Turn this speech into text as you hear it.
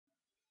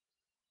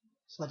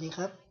สวัสดีค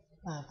รับ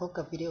พบ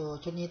กับวิดีโอ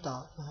ชุดนี้ต่อ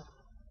นะครับ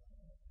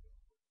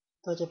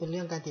ก็จะเป็นเ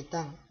รื่องการติด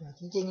ตั้ง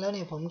จริงๆแล้วเ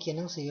นี่ยผมเขียน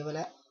หนังสือไปแ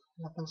ล้ว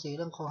หนังสือเ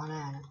รื่อง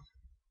Kohana นะ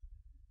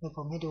เดี๋ยวผ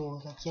มให้ดู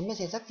แต่เขียนไม่เ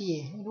สร็จสักที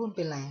ไม่รู้เ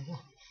ป็นไร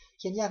เ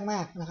ขียนยากมา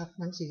กนะครับ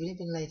หนังสือนี่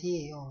เป็นอะไรที่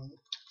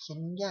เขียน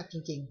ยากจ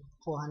ริง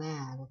ๆ Kohana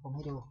เดี๋ยวผมใ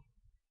ห้ดู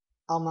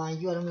เอามา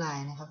ยั่วน้ำลาย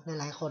นะครับห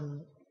ลายๆคน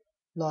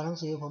รอหนัง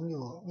สือผมอ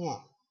ยู่เนี่ย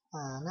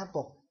หน้าป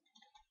ก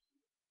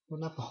ดู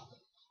หน้าปก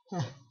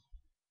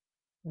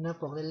ดูหน้า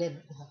ปกเล่น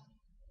ๆนะครับ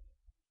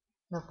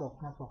หน้าป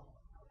ก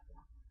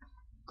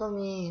ก็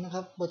มีนะค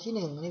รับบทที่ห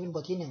นึ่งนี่เป็นบ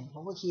ทที่หนึ่งผ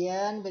มก็เขีย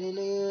นไป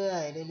เรื่อ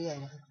ยๆเรื่อย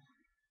ๆนะครับ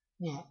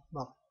เนี่ยบ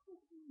อก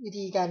วิ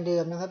ธีการเดิ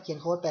มนะครับเขียน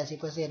โค้ด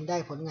 80% ได้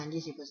ผลงาน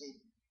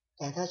 20%แ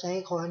ต่ถ้าใช้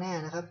โคฮาน่า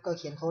นะครับก็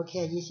เขียนโค้ดแ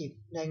ค่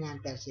20ได้งาน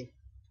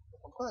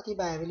 80ผมก็อธิ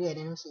บายไปเรื่อยใ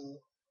นหนังสือ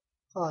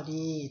ข้อ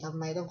ดีทำ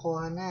ไมต้องโค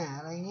ฮาน่า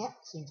อะไรเงี้ย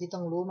สิ่งที่ต้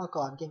องรู้มา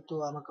ก่อนเตรียมตั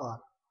วมาก่อน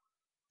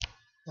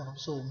เดี๋ยวผม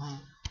ซูมให้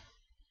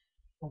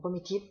ผมก็มี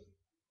ทิป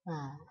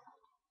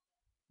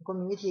ผมก็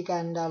มีวิธีกา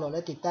รดาวน์โหลดแล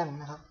ะติดตั้ง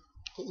นะครับ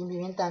จะ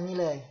implement ตามนี้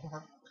เลยนะค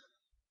รับ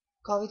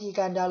ก็วิธีก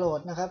ารดาวน์โหลด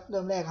นะครับเ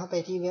ริ่มแรกเข้าไป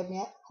ที่เว็บ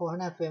นี้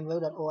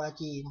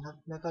kohanaframework.org นะครับ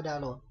แล้วก็ดาว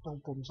น์โหลดตรง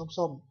ปุ่ม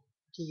ส้ม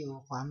ๆที่อยู่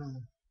ขวามือ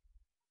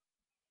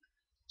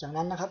จาก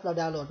นั้นนะครับเรา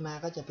ดาวน์โหลดมา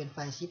ก็จะเป็นไฟ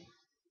ล์ซิป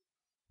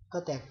ก็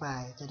แตกไฟ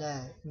ล์จะได้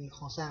มีโค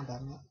รงสร้างแบ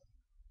บนี้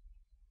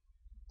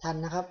ทัน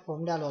นะครับผม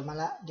ดาวน์โหลดมา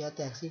แล้วเดี๋ยวแ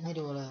ตกซิปให้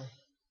ดูเลย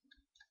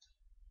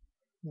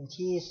อยู่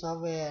ที่ซอฟ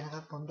ต์แวร์นะค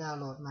รับผมดาวน์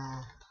โหลดมา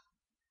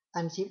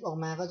อันซิปออก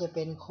มาก็จะเ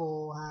ป็น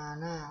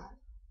Kohana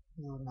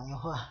อยู่ไหน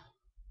วะ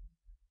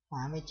ห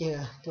าไม่เจอ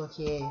ตัว K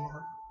นะค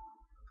รับ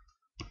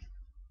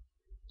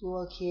ตัว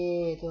K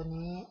ตัว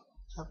นี้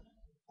ครับ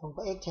ผม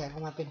ก็ extract อ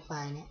อกมาเป็นไฟ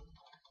ล์นี้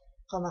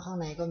เข้ามาข้าง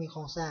ในก็มีโคร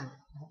งสร้าง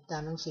ตา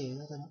มหนังสือ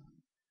ตัวนี้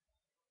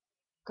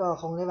ก็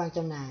คงได้วางจ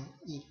ำหน่าย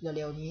อีกเ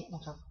ร็วๆนี้น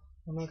ะครับ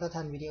ไม่ก็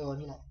ทันวิดีโอ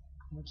นี่แหละ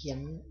ผมเขียน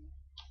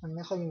มันไ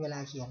ม่ค่อยมีเวลา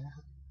เขียนนะค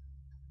รับ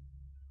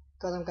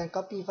ก็ทำการ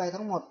copy ไฟล์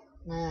ทั้งหมด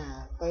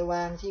ไปว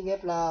างที่เว็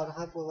บเรานะค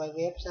รับเ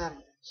ว็บสร้าง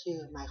ชื่อ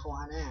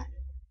Kohana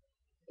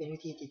เป็นวิ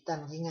ธีติดตั้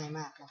งที่ง่ายม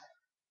ากนะครับ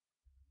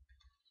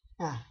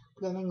เ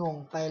พื่อไม่งง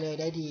ไปเลย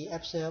ได้ดี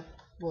App Serve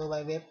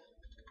www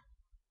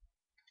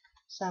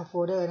สร้างโฟ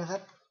ลเดอร์นะครั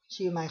บ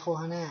ชื่อ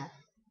Kohana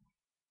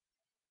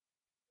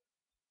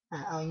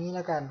เอาอย่างนี้แ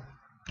ล้วกัน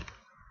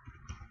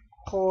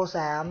โค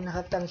3นะค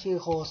รับตั้งชื่อ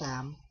โค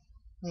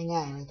3ง่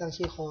ายๆเลยตั้ง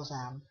ชื่อโค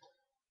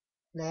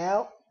3แล้ว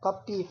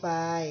copy ไฟ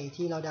ล์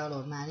ที่เราดาวน์โหล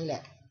ดมานี่แหล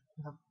ะน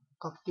ะครับ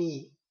copy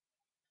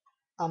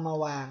เอามา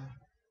วาง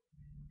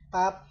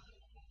ปั๊บ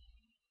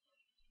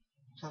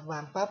ครับวา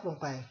งปั๊บลง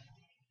ไป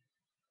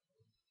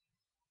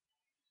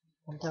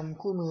ผมท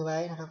ำคู่มือไว้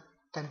นะครับ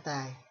กันต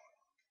าย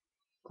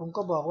ผม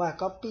ก็บอกว่า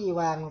copy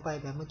วางลงไป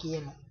แบบเมื่อกี้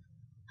แหละ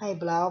ให้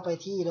browse ไป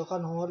ที่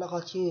localhost แล้วก็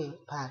ชื่อ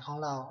ผ่านของ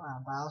เรา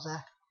browse ซะ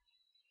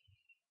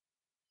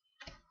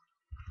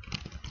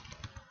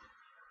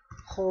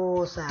โค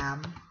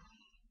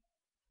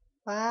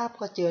3ปั๊บ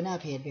ก็เจอหน้า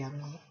เพจแบบ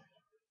นี้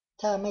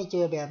ถ้าไม่เจ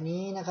อแบบ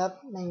นี้นะครับ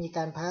ไม่มีก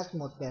ารพาส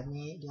หมดแบบ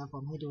นี้เดี๋ยวผ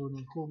มให้ดูใน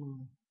คู่มือ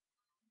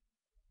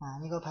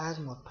นี่ก็พาส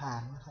หมดผ่า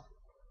นนะครับ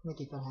ไม่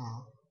ติดปัญหา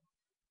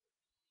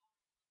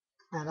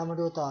เรามา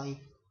ดูต่ออีก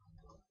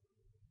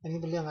อันนี้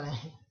เป็นเรื่องอะไร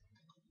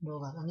ดู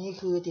ก่อนอันนี้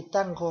คือติด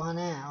ตั้งโคฮา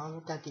น่าเอา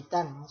การติด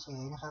ตั้งเฉ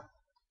ยนะครับ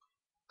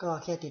ก็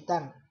แค่ติดตั้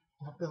งน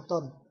ะครับเบื้อง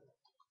ต้น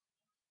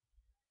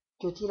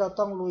จุดที่เรา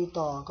ต้องลุย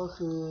ต่อก็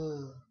คือ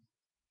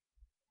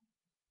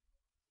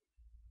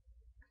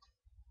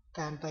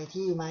การไป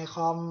ที่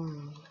mycom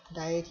ไ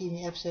ด้ที่มี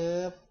app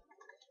serve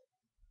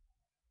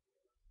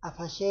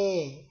apache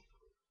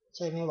ใ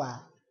ช่ไหมวะ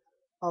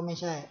ไม่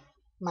ใช่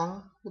มั้ง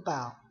หรือเปล่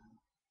า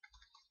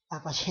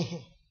apache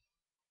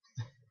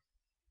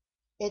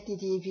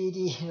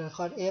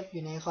httpd.conf อ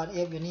ยู่ใน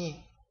conf อยู่นี่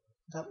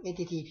ครับ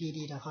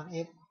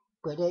httpd.conf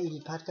เปิดด้วย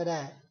editpad ก็ได้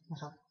นะ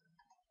ครับ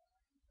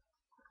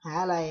หา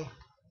อะไร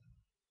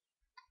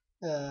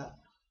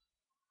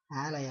หา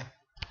อะไร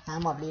หา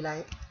mod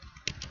rewrite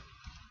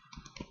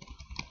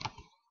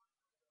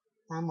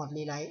หา mod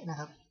rewrite นะ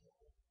ครับ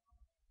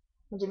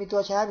มันจะมีตั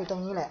วชาร์ปอยู่ตร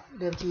งนี้แหละ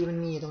เดิมทีมัน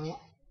มีอยู่ตรงนี้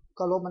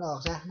ก็ลบมันออก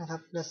ซะนะครั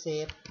บแล้วเซ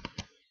ฟ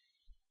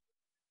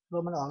ล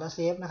บมันออกแล้วเซ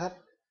ฟนะครับ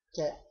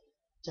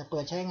จะเปิ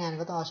ดใช้งาน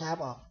ก็ต้องเอาชาร์ป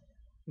ออก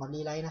mod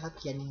rewrite นะครับ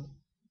เขียนอย่างนี้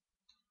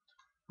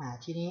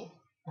ทีนี้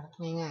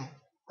ง่าย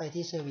ๆไป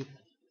ที่ service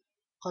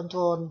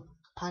control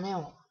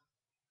panel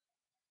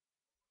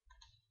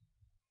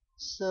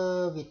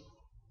service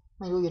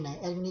ไม่รู้อยู่ไหน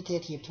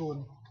administrative tool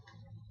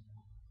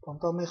ผม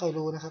ก็ไม่ค่อย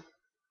รู้นะครับ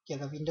เกี่ยว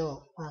กับ Windows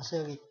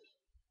service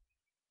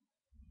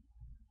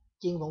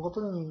จริงผมก็เ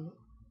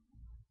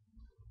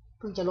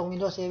พิ่งจะลง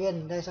Windows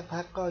 7ได้สัก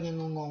พักก็ยัง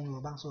งงๆอยู่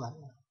บางส่วน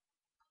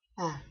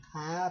ห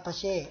า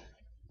Apache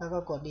แล้วก็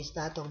กด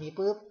restart ตรงนี้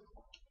ปุ๊บ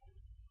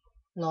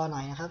รอหน่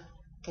อยนะครับ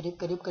กระดึบ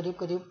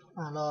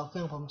รอเค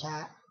รื่องผมช้า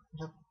นะ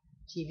ครับ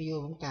CPU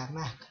ผมกาก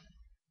มาก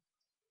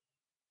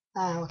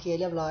โอเค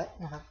เรียบร้อย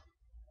นะครับ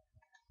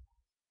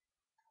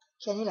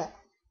แค่นี้แหละ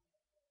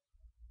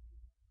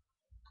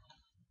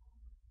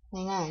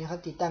ง่ายๆนะครับ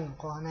ติดตั้ง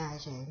Kohana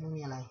เฉยไม่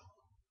มีอะไร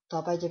ต่อ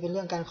ไปจะเป็นเ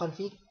รื่องการคอน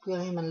ฟิกเพื่อ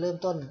ให้มันเริ่ม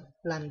ต้น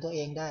รันตัวเอ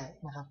งได้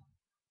นะครับ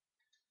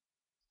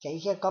แ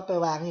ค่ก๊อปไป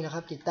วางนี่แหละค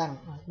รับติดตั้ง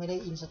ไม่ได้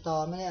อินสตอ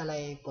ลไม่ได้อะไร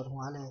ปวดหั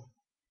วเลย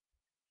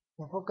เ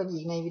ดี๋ยวพบกันอี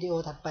กในวิดีโอ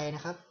ถัดไปน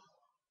ะครับ